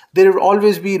with. There will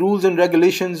always be rules and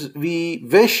regulations we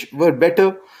wish were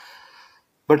better.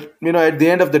 But, at the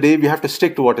end of the day, we have to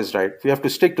stick to what is right. We have to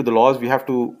stick to the laws. We have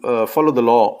to follow the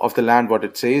law of the land, what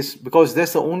it says, because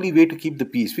that's the only way to keep the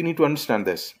peace. We need to understand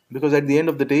this, because at the end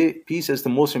of the day, peace is the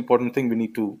most important thing we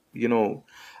need to,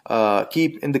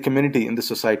 keep in the community, in the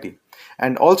society.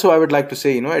 And also, I would like to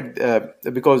say,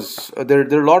 because there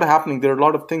are a lot happening, there are a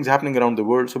lot of things happening around the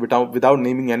world. So without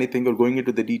naming anything or going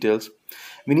into the details,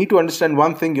 we need to understand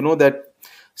one thing, that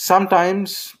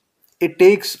sometimes it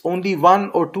takes only one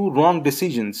or two wrong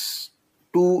decisions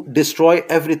to destroy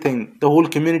everything the whole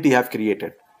community have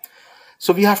created.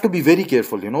 So we have to be very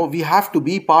careful, we have to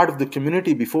be part of the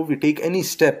community before we take any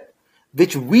step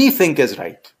which we think is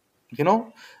right.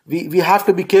 We have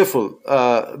to be careful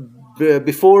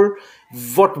before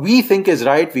what we think is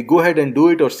right, we go ahead and do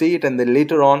it or say it, and then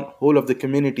later on, whole of the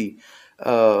community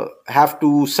have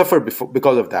to suffer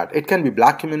because of that. It can be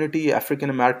black community, African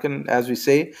American, as we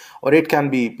say, or it can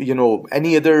be,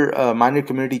 any other minor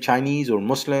community, Chinese or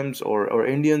Muslims or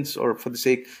Indians, or for the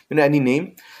sake, any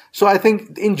name. So I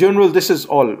think in general, this is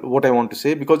all what I want to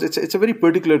say, because it's a very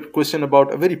particular question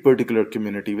about a very particular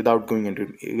community without going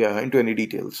into any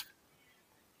details.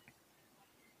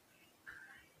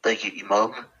 Thank you,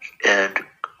 Imam. And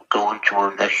going to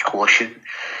our next question.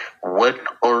 What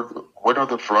are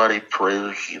the Friday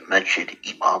prayers you mentioned,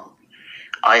 Imam?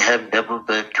 I have never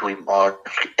been to a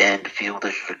mosque and feel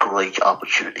this is a great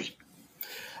opportunity.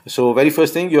 So very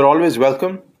first thing, you're always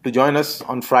welcome to join us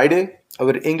on Friday.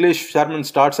 Our English sermon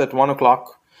starts at 1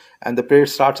 o'clock and the prayer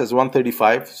starts at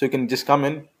 1:35. So you can just come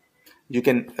in. You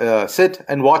can sit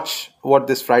and watch what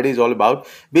this Friday is all about.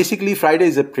 Basically, Friday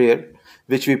is a prayer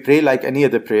which we pray like any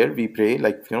other prayer. We pray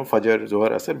like, Fajr,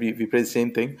 Zohar, Asr, we pray the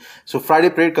same thing. So Friday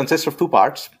prayer consists of two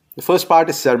parts. The first part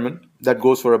is sermon that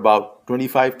goes for about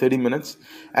 25-30 minutes.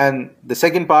 And the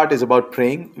second part is about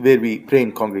praying, where we pray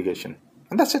in congregation.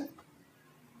 And that's it.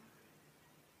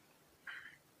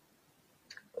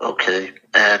 Okay.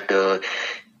 And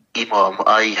Imam,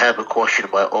 I have a question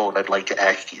of my own I'd like to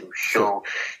ask you. So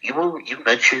you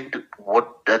mentioned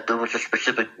that there was a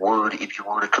specific word if you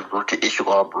were to convert to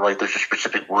Islam, right? There's a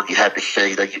specific word you have to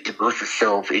say that you immerse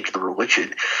yourself into the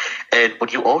religion.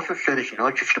 But you also said it's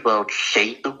not just about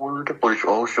saying the word, but it's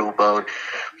also about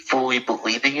fully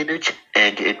believing in it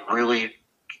and really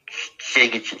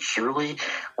saying it sincerely.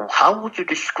 How would you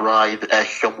describe as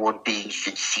someone being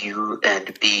sincere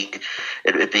and being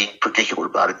particular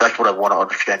about it? That's what I want to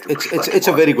understand. It's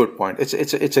a very good point.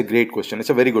 It's a great question. It's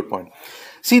a very good point.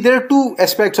 See, there are two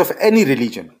aspects of any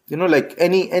religion. Like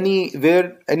any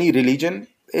religion,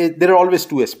 there are always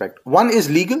two aspects. One is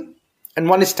legal and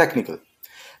one is technical.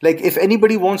 Like if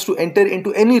anybody wants to enter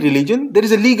into any religion, there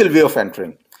is a legal way of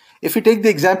entering. If you take the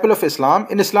example of Islam,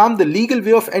 in Islam, the legal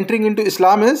way of entering into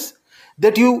Islam is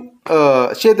that you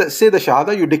say the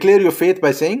Shahada, you declare your faith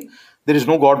by saying there is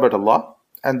no God but Allah,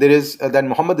 and that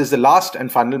Muhammad is the last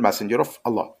and final messenger of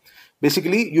Allah.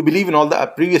 Basically, you believe in all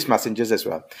the previous messengers as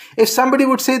well. If somebody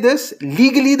would say this,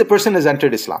 legally the person has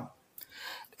entered Islam.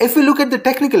 If we look at the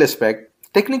technical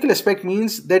aspect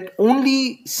means that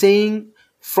only saying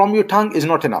from your tongue is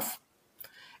not enough.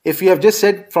 If you have just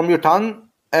said from your tongue,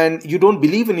 and you don't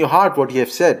believe in your heart what you have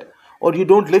said, or you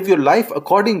don't live your life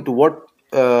according to what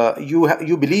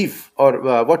you believe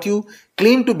or what you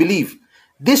claim to believe,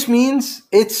 this means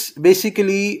it's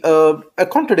basically a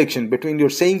contradiction between your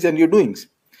sayings and your doings.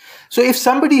 So if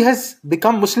somebody has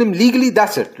become Muslim legally,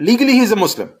 that's it. Legally, he is a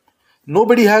Muslim.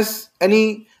 Nobody has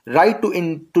any right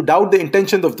to doubt the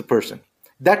intentions of the person.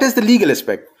 That is the legal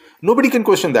aspect. Nobody can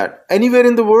question that. Anywhere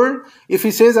in the world, if he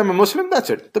says, I'm a Muslim,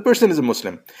 that's it. The person is a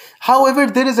Muslim. However,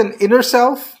 there is an inner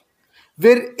self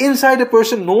where inside a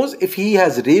person knows if he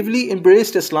has really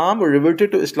embraced Islam or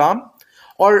reverted to Islam,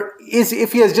 or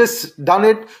if he has just done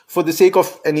it for the sake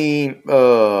of any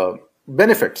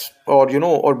benefits,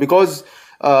 or because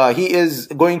he is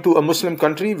going to a Muslim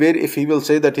country where if he will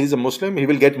say that he's a Muslim, he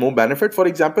will get more benefit, for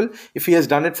example, if he has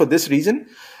done it for this reason.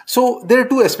 So there are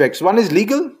two aspects. One is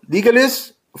legal. Legal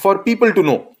is for people to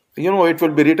know. It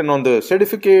will be written on the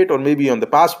certificate or maybe on the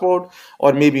passport,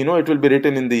 or maybe, it will be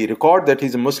written in the record that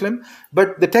he's a Muslim.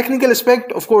 But the technical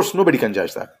aspect, of course, nobody can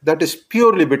judge that. That is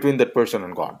purely between that person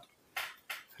and God.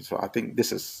 So I think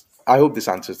I hope this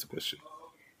answers the question.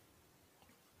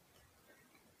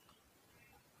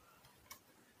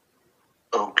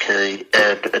 Okay,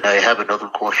 and I have another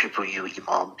question for you,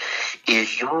 Imam.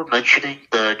 Is you were mentioning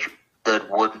that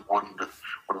when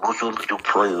Muslims do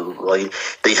prayer, right,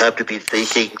 they have to be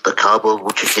facing the Kaaba,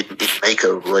 which is in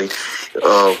Mecca, right?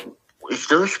 Is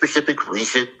there a specific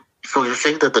reason? So you're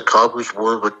saying that the Kaaba is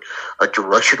more of a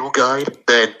directional guide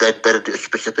than a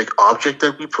specific object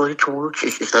that we pray towards?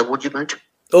 Is that what you meant?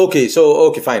 Okay,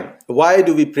 fine. Why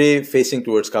do we pray facing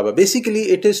towards Kaaba? Basically,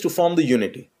 it is to form the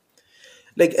unity.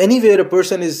 Like anywhere a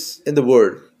person is in the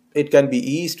world, it can be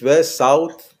east, west,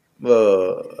 south,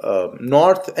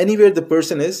 north, anywhere the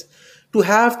person is, to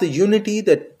have the unity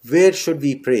that where should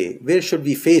we pray, where should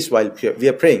we face while we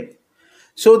are praying.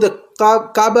 So the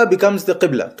Kaaba becomes the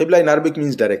Qibla. Qibla in Arabic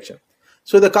means direction.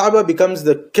 So the Kaaba becomes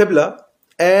the Qibla,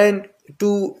 and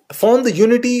to form the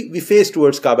unity, we face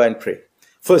towards Kaaba and pray.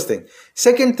 First thing.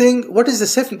 Second thing, what is the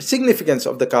significance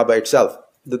of the Kaaba itself,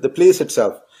 the place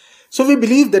itself? So we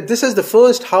believe that this is the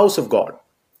first house of God,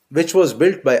 which was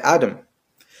built by Adam,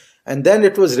 and then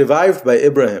it was revived by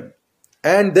Abraham,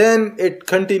 and then it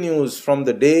continues from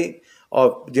the day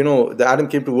of the Adam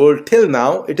came to world till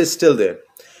now. It is still there.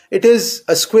 It is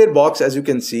a square box, as you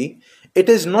can see. It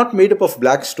is not made up of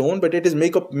black stone, but it is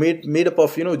made up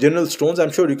of general stones.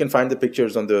 I'm sure you can find the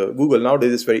pictures on the Google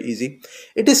nowadays. It's very easy.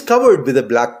 It is covered with a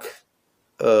black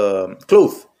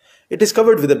cloth. It is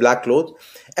covered with a black cloth.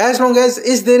 As long as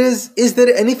is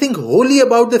there anything holy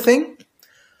about the thing?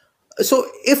 So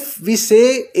if we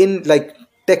say in like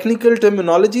technical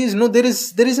terminologies, no, there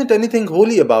isn't anything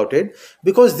holy about it,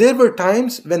 because there were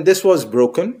times when this was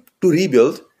broken to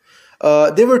rebuild.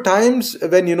 There were times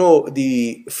when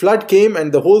the flood came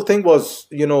and the whole thing was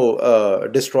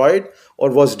destroyed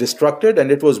or was destructed, and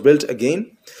it was built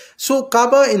again. So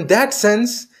Kaaba in that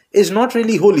sense is not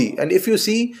really holy. And if you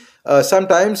see,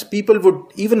 sometimes people would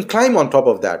even climb on top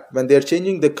of that. When they're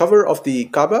changing the cover of the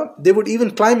Kaaba, they would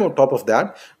even climb on top of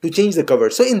that to change the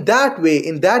cover. So in that way,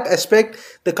 in that aspect,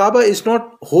 the Kaaba is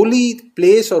not holy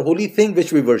place or holy thing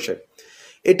which we worship.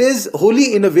 It is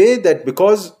holy in a way that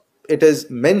because it is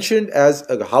mentioned as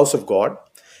a house of God,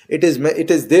 it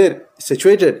is there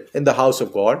situated in the house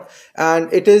of God,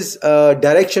 and it is a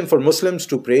direction for Muslims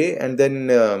to pray. And then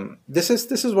this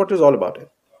is what is all about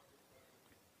it.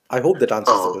 I hope that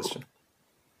answers the question.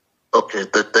 Okay,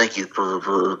 thank you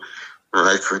for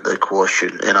answering that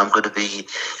question. And I'm going to be,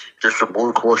 there's some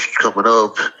more questions coming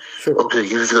up. Sure. Okay,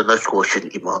 here's the next question,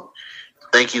 Imam.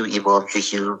 Thank you, Imam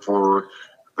Zaheer, for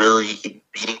really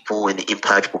meaningful and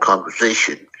impactful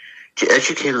conversation. To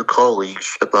educate our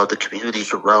colleagues about the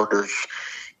communities around us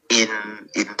we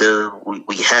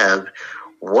have,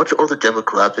 what are the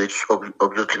demographics of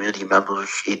your community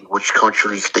members in which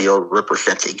countries they are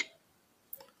representing?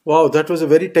 Wow, that was a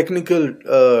very technical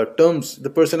terms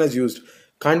the person has used.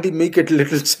 Kindly make it a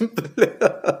little simple.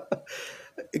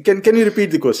 Can you repeat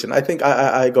the question? I think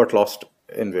I got lost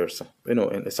in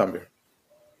somewhere.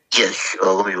 Yes,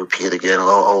 let me repeat it again.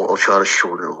 I'll try to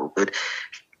shorten it a little bit.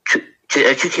 To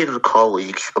educate our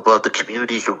colleagues about the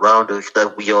communities around us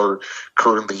that we are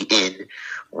currently in,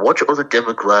 what are the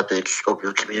demographics of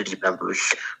your community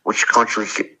members, the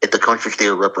countries they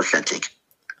are representing?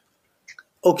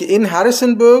 Okay, in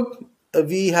Harrisonburg,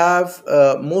 we have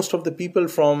most of the people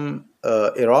from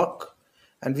Iraq,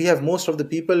 and we have most of the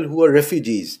people who are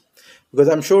refugees. Because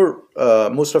I'm sure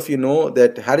most of you know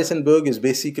that Harrisonburg is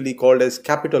basically called as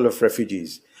capital of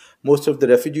refugees. Most of the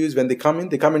refugees, when they come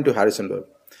into Harrisonburg.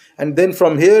 And then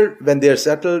from here, when they are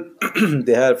settled,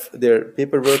 they have their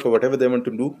paperwork or whatever they want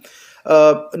to do.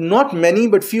 Not many,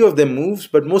 but few of them moves.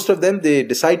 But most of them, they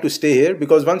decide to stay here,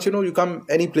 because once you come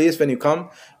any place, when you come,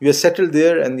 you are settled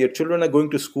there and your children are going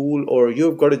to school or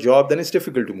you've got a job, then it's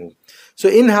difficult to move. So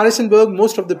in Harrisonburg,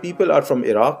 most of the people are from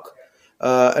Iraq,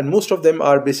 and most of them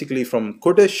are basically from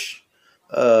Kurdish,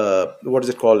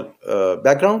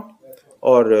 background,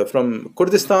 or from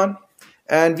Kurdistan.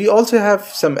 And we also have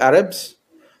some Arabs,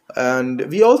 and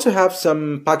we also have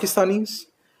some Pakistanis,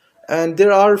 and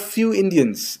there are few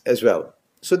Indians as well.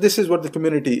 So this is what the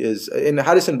community is. In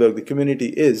Harrisonburg, the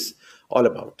community is all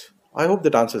about. I hope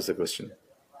that answers the question.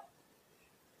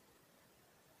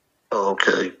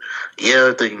 Okay.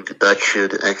 Yeah, I think that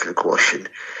should answer the question.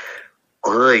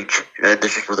 All right. And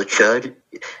this is for the chat.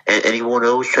 And anyone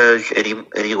else has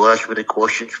any last minute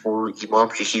questions for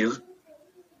Imam Zaheer?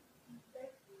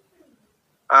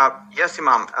 Yes,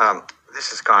 Imam.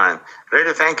 This is Karen.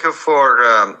 Really, thank you for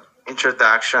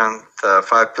introduction, the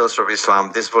 5 pillars of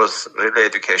Islam. This was really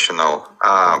educational,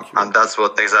 and that's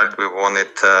what exactly we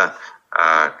wanted to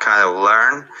kind of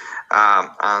learn.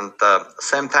 And at the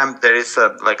same time, there is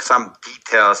like some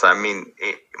details. I mean,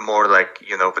 more like,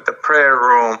 with the prayer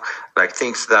room, like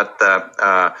things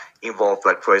that involve,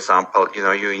 like, for example,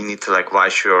 you need to like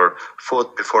wash your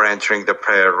foot before entering the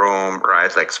prayer room,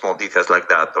 right? Like small details like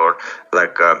that, or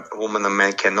like woman and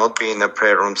man cannot be in the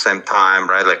prayer room same time,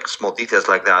 right? Like small details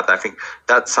like that. I think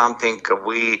that's something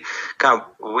we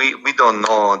don't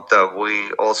know, that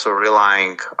we also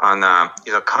relying on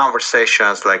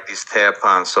conversations like this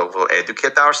happen. So we'll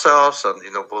educate ourselves, and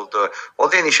we'll do all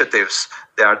the initiatives.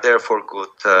 They are there for good.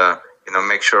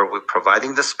 Make sure we're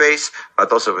providing the space,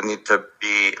 but also we need to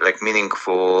be like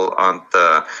meaningful and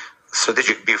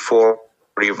strategic before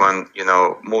even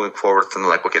moving forward. And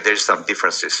like, okay, there's some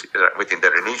differences within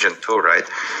the religion too, right?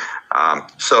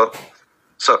 So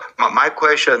my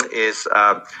question is,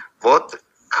 what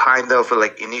kind of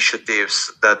like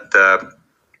initiatives that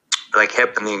like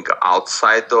happening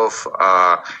outside of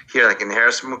here, like in the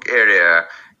Harrisburg area,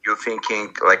 you're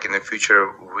thinking like in the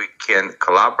future we can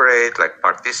collaborate, like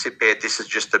participate? This is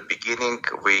just the beginning.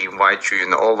 We invite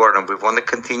you over, and we want to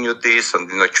continue this and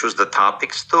choose the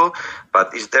topics too.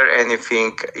 But is there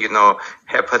anything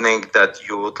happening that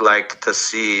you would like to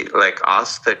see, like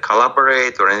us to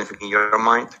collaborate, or anything in your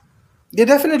mind? Yeah,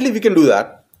 definitely we can do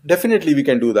that. Definitely we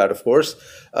can do that, of course.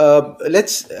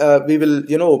 We will,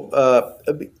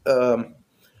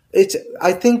 it's,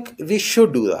 I think we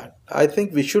should do that. I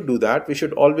think we should do that. We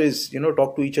should always,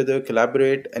 talk to each other,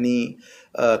 collaborate. Any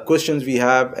questions we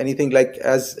have, anything like,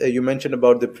 as you mentioned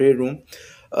about the prayer room.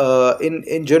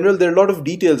 In general, there are a lot of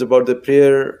details about the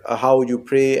prayer, how you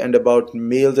pray, and about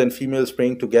males and females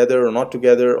praying together or not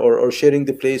together, or sharing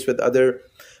the place with other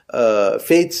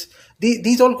faiths.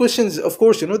 These all questions, of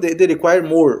course, they require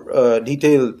more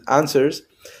detailed answers.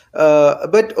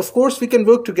 But of course, we can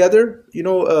work together.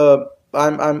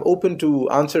 I'm open to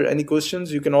answer any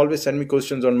questions. You can always send me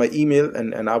questions on my email,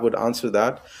 and I would answer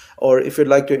that. Or if you'd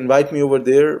like to invite me over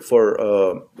there for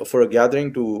a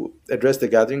gathering to address the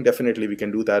gathering, definitely we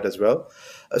can do that as well.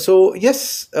 So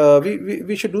yes,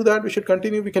 we should do that. We should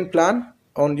continue. We can plan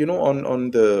on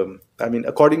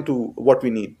according to what we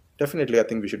need. Definitely, I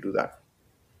think we should do that.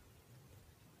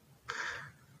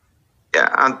 Yeah,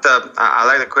 and I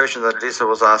like the question that Lisa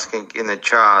was asking in the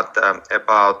chat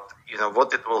about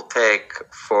what it will take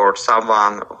for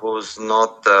someone who's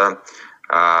not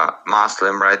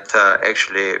Muslim, right, to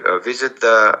actually visit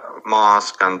the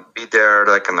mosque and be there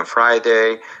like on a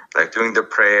Friday, like doing the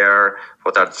prayer.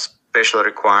 What are the special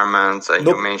requirements? Nope.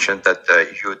 You mentioned that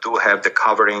you do have the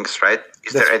coverings, right?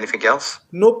 Is there anything else?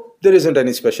 Nope, there isn't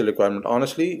any special requirement.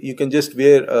 Honestly, you can just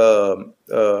wear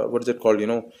what is it called?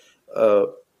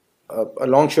 A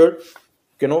long shirt,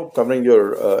 covering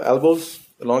your elbows,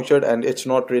 a long shirt, and it's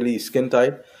not really skin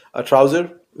tight. A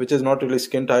trouser, which is not really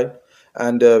skin tight,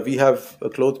 and we have a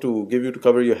cloth to give you to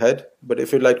cover your head. But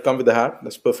if you'd like to come with a hat,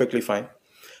 that's perfectly fine.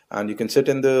 And you can sit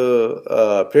in the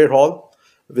prayer hall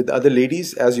with other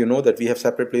ladies, as you know that we have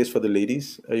separate place for the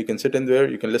ladies. You can sit in there.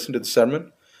 You can listen to the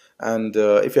sermon, and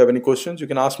if you have any questions, you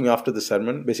can ask me after the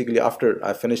sermon. Basically, after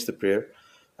I finish the prayer.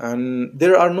 And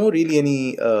there are no really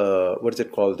any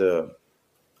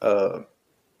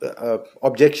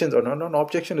objections, or no,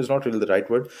 objection is not really the right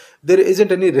word. There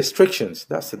isn't any restrictions.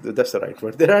 That's the right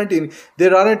word. There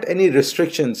aren't any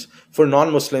restrictions for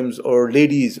non-Muslims or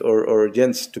ladies or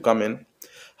gents to come in.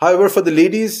 However, for the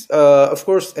ladies, of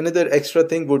course, another extra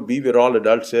thing would be, we're all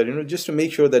adults here, just to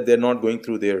make sure that they're not going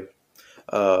through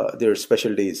their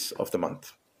special days of the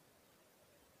month.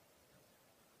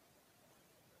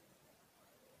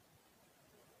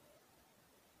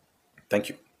 Thank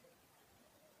you.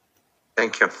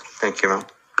 Thank you. Thank you, ma'am.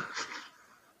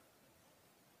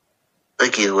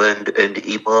 Thank you. And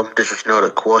Imam, this is not a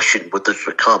question, but this is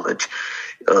a comment.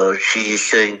 She is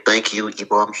saying, thank you,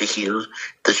 Imam Zaheer.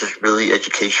 This is really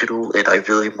educational, and I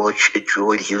very much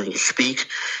enjoyed hearing you speak.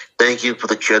 Thank you for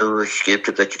the generous gift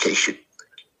of education.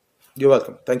 You're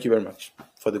welcome. Thank you very much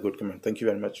for the good comment. Thank you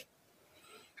very much.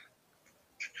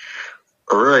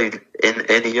 All right. And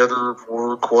any other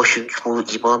more questions for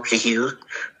Imam Zaheer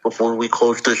before we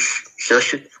close this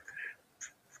session?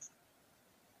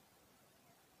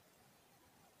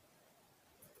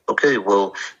 Okay,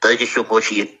 well, thank you so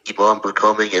much, Imam, for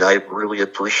coming, and I really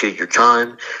appreciate your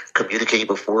time communicating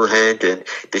beforehand, and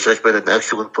this has been an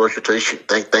excellent presentation.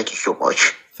 Thank you so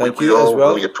much. Thank you as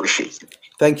well. Really appreciate it.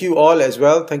 Thank you all as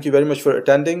well. Thank you very much for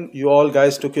attending. You all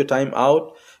guys took your time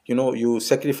out. You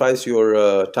sacrifice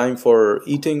your time for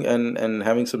eating and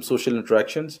having some social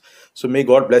interactions. So may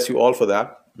God bless you all for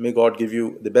that. May God give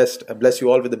you the best, bless you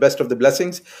all with the best of the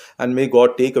blessings, and may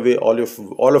God take away all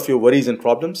of your worries and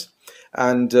problems.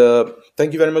 And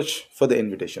thank you very much for the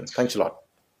invitation. Thanks a lot.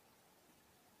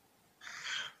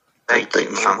 Thank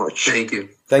you so much. Thank you.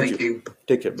 Thank you.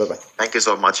 Take care. Bye-bye. Thank you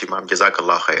so much, Imam.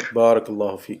 Jazakallah khair.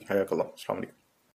 Barakallahu feek. Hayakallah. Assalamu alaikum.